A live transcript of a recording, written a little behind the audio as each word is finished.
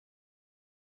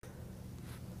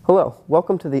Hello,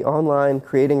 welcome to the online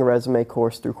Creating a Resume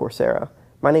course through Coursera.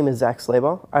 My name is Zach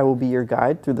Slabaugh. I will be your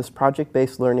guide through this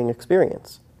project-based learning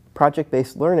experience.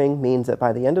 Project-based learning means that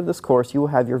by the end of this course, you will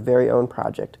have your very own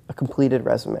project, a completed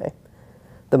resume.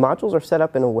 The modules are set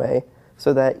up in a way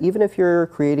so that even if you're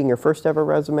creating your first ever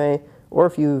resume, or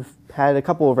if you've had a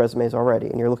couple of resumes already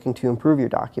and you're looking to improve your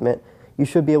document, you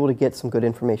should be able to get some good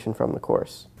information from the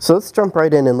course. So let's jump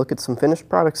right in and look at some finished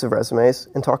products of resumes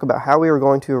and talk about how we are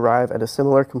going to arrive at a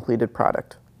similar completed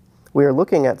product. We are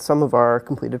looking at some of our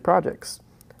completed projects.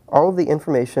 All of the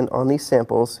information on these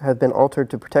samples have been altered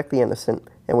to protect the innocent,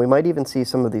 and we might even see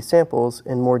some of these samples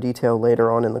in more detail later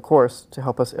on in the course to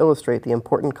help us illustrate the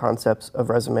important concepts of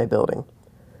resume building.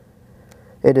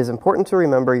 It is important to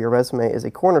remember your resume is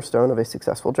a cornerstone of a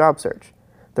successful job search.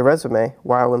 The resume,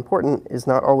 while important, is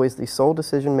not always the sole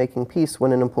decision-making piece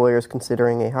when an employer is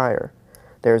considering a hire.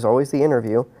 There is always the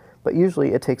interview, but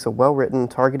usually it takes a well-written,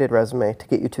 targeted resume to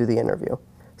get you to the interview.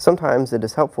 Sometimes it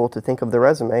is helpful to think of the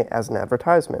resume as an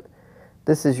advertisement.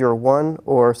 This is your one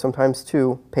or sometimes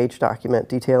two-page document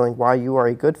detailing why you are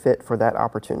a good fit for that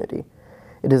opportunity.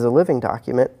 It is a living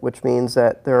document, which means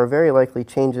that there are very likely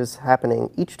changes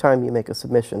happening each time you make a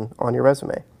submission on your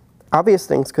resume. Obvious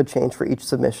things could change for each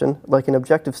submission, like an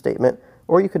objective statement,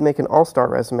 or you could make an all-star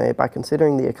resume by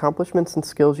considering the accomplishments and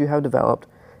skills you have developed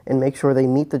and make sure they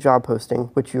meet the job posting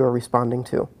which you are responding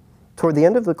to. Toward the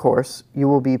end of the course, you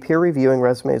will be peer reviewing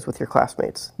resumes with your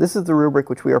classmates. This is the rubric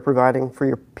which we are providing for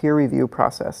your peer review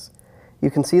process.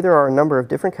 You can see there are a number of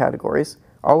different categories,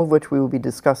 all of which we will be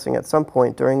discussing at some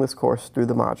point during this course through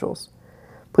the modules.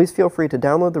 Please feel free to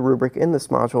download the rubric in this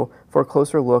module for a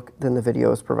closer look than the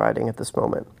video is providing at this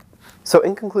moment. So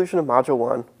in conclusion of Module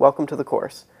 1, welcome to the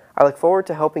course. I look forward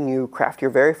to helping you craft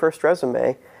your very first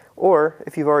resume, or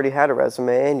if you've already had a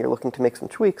resume and you're looking to make some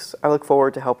tweaks, I look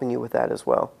forward to helping you with that as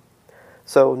well.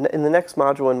 So in the next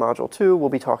module, in Module 2, we'll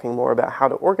be talking more about how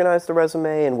to organize the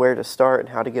resume and where to start and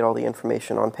how to get all the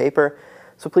information on paper.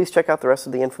 So please check out the rest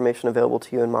of the information available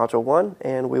to you in Module 1,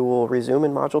 and we will resume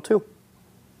in Module 2.